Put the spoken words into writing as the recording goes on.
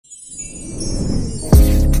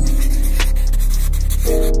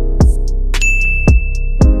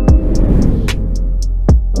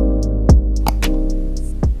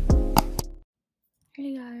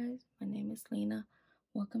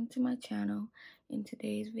In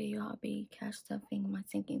today's video, I'll be cash stuffing my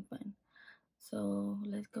sinking fund. So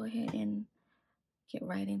let's go ahead and get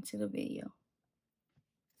right into the video.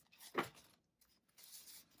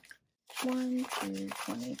 1, 2,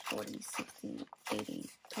 20, 40, 60, 80,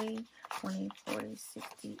 3, 20, 40,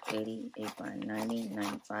 60, 80, 8 by 90,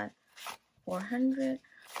 95, 400,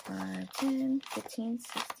 5, 10, 15,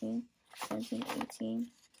 16, 17,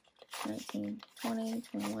 18, 19, 20,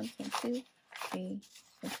 21, 22, 3,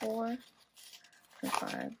 24,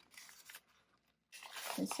 25,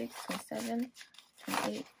 26, 27,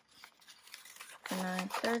 28, 29,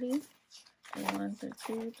 30, 31,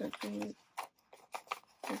 32, 33,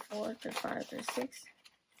 34, 35, 36,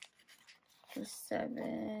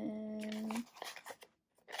 37,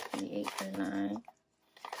 38, 39,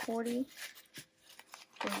 40,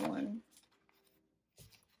 41,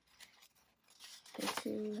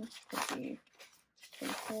 42, 43,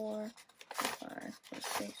 44, 45,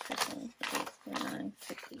 46, 47, 48, 49,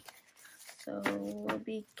 50. So we'll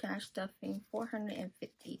be cash stuffing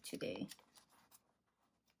 450 today.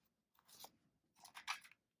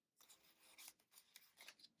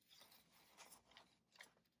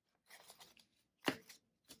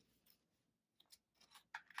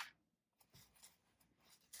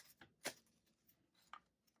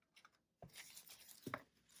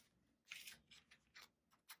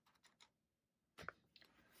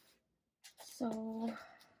 So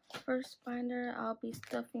first binder I'll be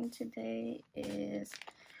stuffing today is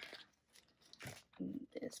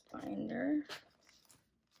this binder.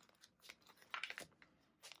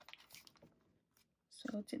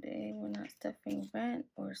 So today we're not stuffing rent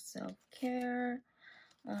or self-care,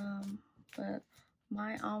 but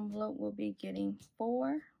my envelope will be getting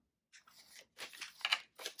 4.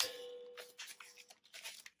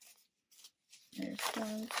 There's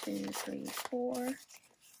 1, 2, 3, 4.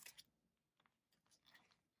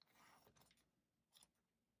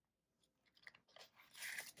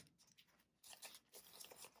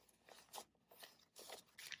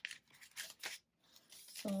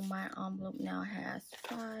 So my envelope now has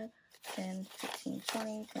 5, 10, 15,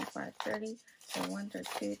 20, 25, 30, 31,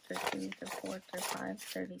 32, 33, 34, 35,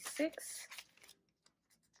 36.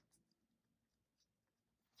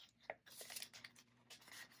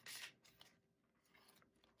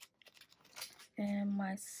 And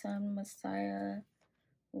my son Messiah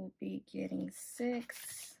will be getting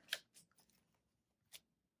 6.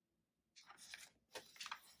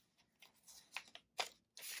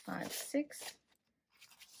 Five, 6.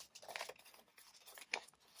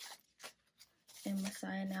 And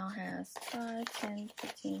Messiah now has 5, 10,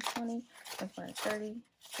 15, 20, 25, 30,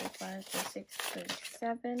 35, 36,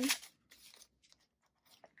 37.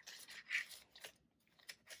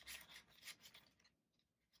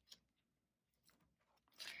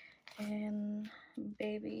 And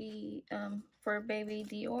baby, for baby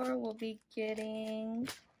Dior, we'll be getting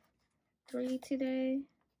 3 today.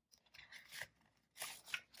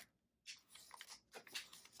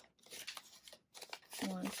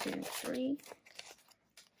 One, 2, 3.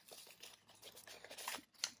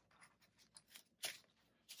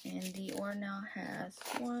 And Dior now has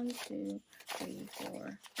 1, 2, 3,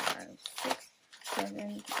 4, 5, 6,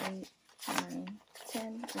 7, 8, 9,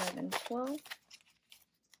 10, 11, 12.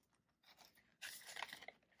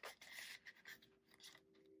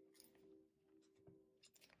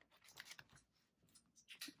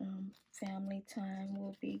 Family time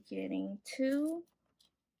will be getting 2.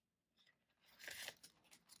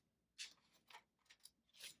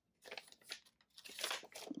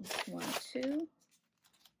 One, 2.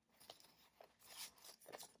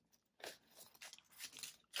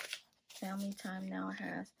 Family time now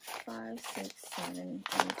has 5, 6, 7,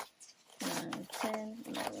 8, 9, 10,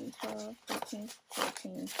 11, 12, 13,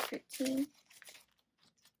 14, 15.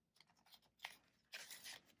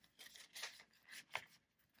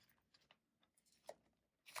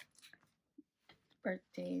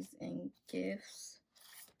 Birthdays and gifts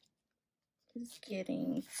is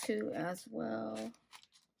getting 2 as well.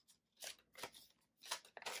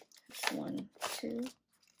 1, 2.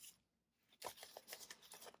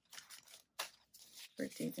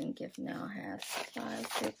 Birthdays and gift now has 5,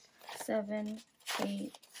 6, 7,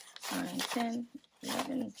 8, 9, 10,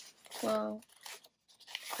 11, 12,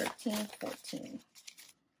 13, 14.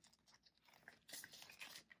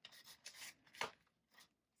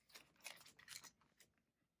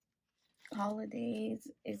 Holidays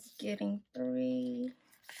is getting 3.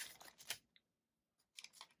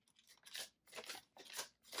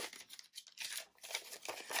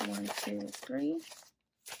 1, 2, 3.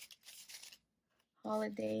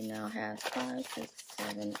 Holiday now has 5, 6,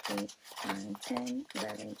 7, 8, 9, 10,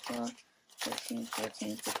 11, 12, 13,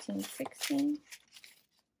 14, 15, 16.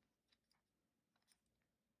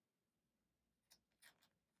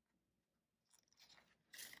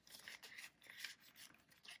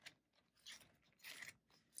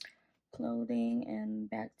 Clothing and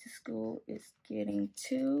back to school is getting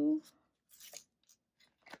 2.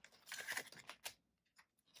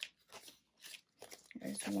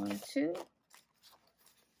 There's 1, 2.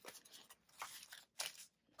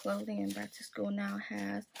 Clothing and back to school now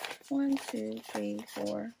has 1, 2, 3,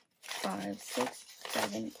 4, 5, 6,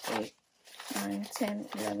 7, 8, 9, 10,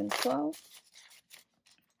 11, 12.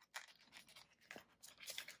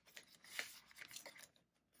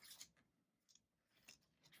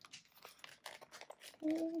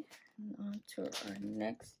 Okay, and on to our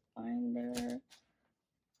next binder.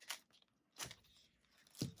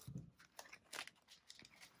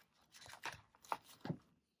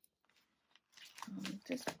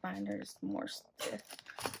 This binder is more stiff,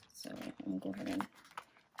 so I'm going to go ahead and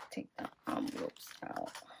take the envelopes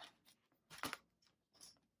out.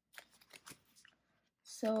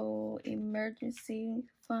 So emergency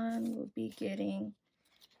fund will be getting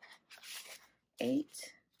 8.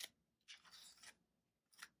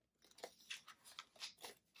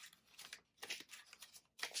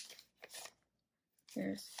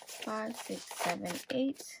 There's 5, 6, 7,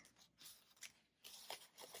 8.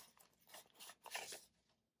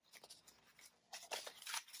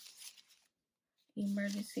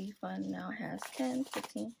 Emergency fund now has 10,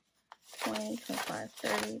 15, 20, 25,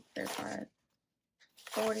 30, 35,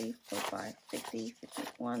 40, 45, 50,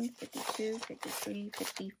 51, 52, 53,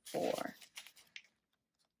 54.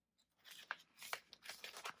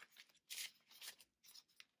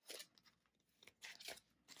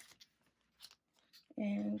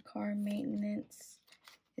 And car maintenance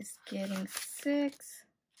is getting 6.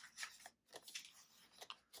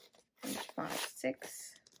 There's 5,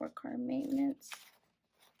 6 for car maintenance.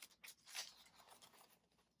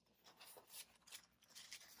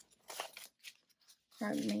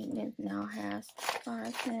 Car maintenance now has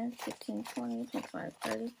 5, 10, 15, 20, 25,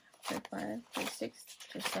 30, 35, 36,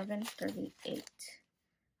 37, 38.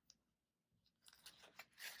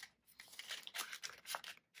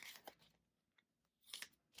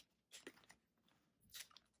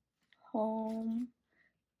 Home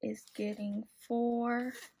is getting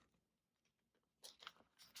 4.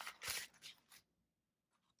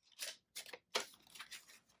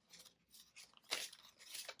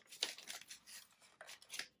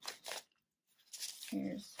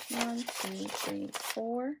 Here's 1, 2, 3,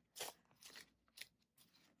 4.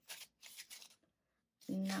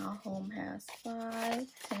 Now home has 5,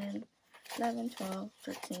 10, 11, 12,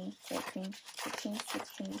 13, 14, 15,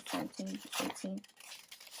 16, 17, 18,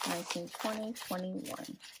 19, 20,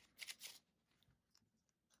 21.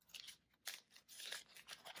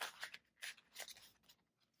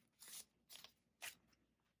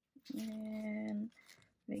 And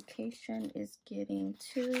vacation is getting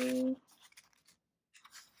 2.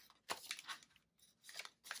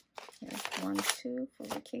 There's 1, 2 for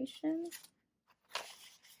vacation.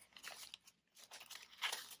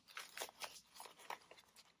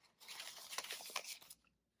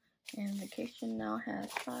 And vacation now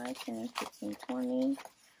has 5, 10, 15, 20,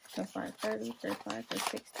 25, 30, 35,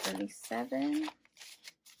 36, 37.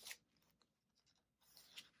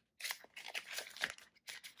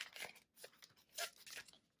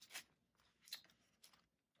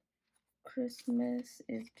 Christmas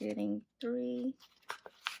is getting 3.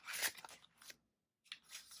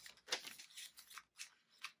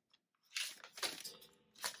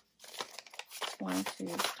 One, 2,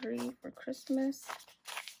 3 for Christmas.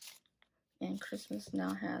 And Christmas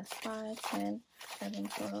now has 5, 10, 11,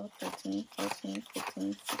 12, 13, 14,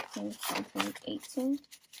 15, 16, 17, 18.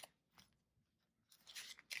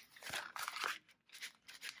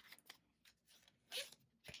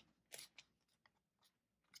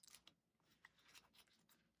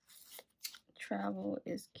 Travel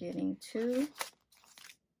is getting 2.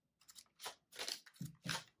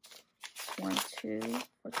 1, 2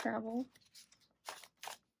 for travel.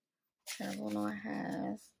 Travel now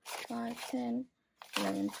has 5, 10,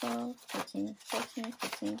 11, 12, 13, 14,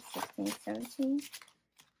 15, 16, 17.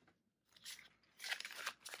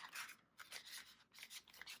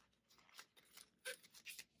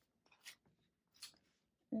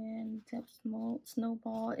 And Depth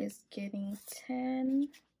Snowball is getting 10.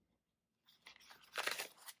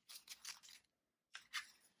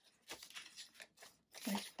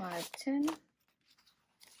 There's 5, 10.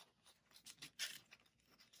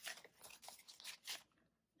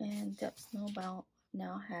 And Depth Snowball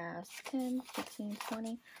now has 10, 15,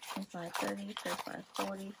 20, 25, 30, 35,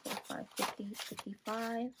 40, 45, 50,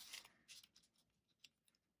 55.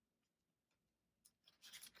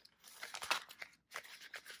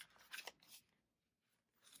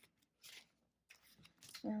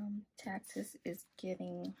 Taxes is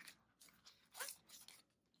getting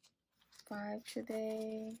 5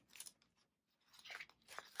 today.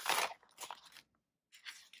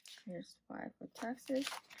 Here's 5 for taxes.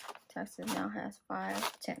 Taxes now has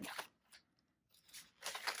 5, 10.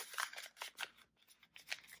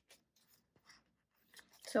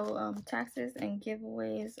 So taxes and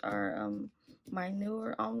giveaways are my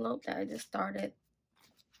newer envelope that I just started.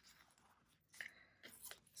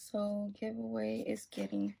 So giveaway is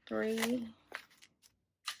getting 3.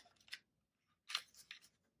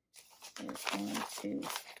 There's 1, 2,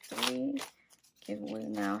 3. Giveaway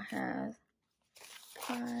now has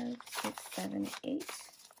 5, 6, 7, 8.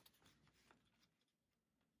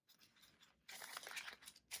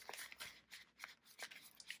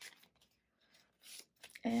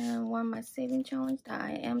 And one of my saving challenge that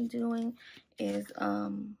I am doing is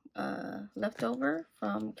leftover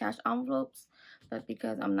from cash envelopes, but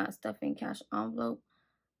because I'm not stuffing cash envelope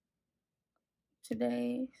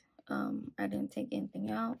today, I didn't take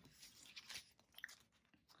anything out.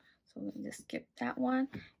 So we'll just skip that one.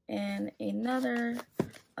 And another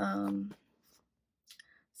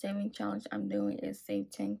saving challenge I'm doing is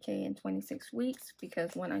save 10K in 26 weeks,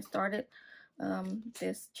 because when I started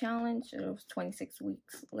this challenge, there was 26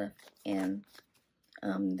 weeks left in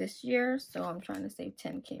this year, so I'm trying to save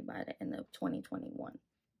 10K by the end of 2021.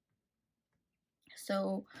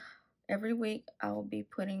 So every week I will be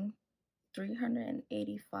putting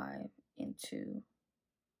 385 into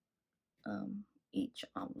each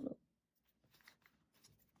envelope,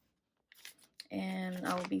 and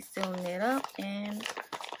I will be sealing it up and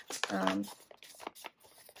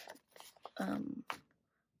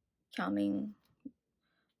counting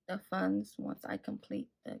the funds once I complete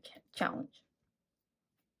the challenge.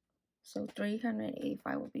 So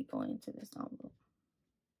 385 will be going into this envelope.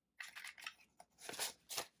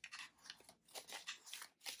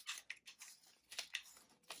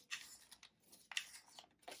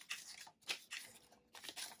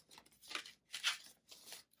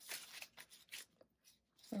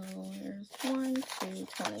 So here's 1, 2,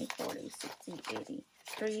 20, 40, 60, 80,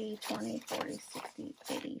 3, 20, 40, 60,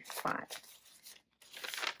 85.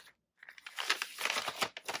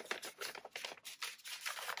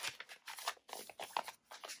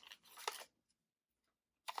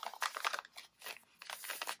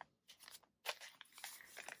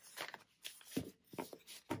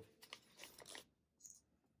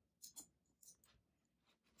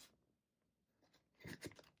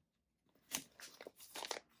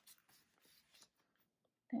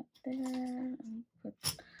 That there, and put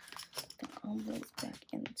the envelopes back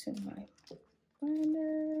into my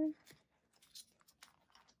binder.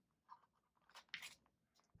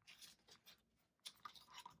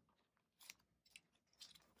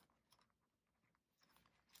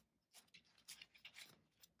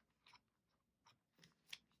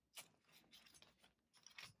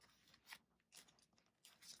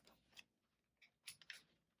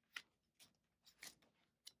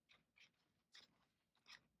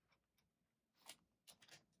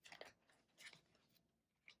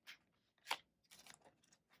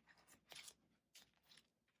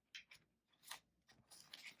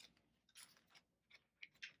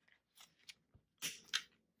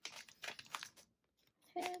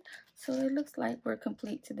 So it looks like we're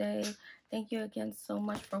complete today. Thank you again so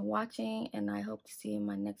much for watching, and I hope to see you in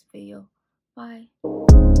my next video. Bye.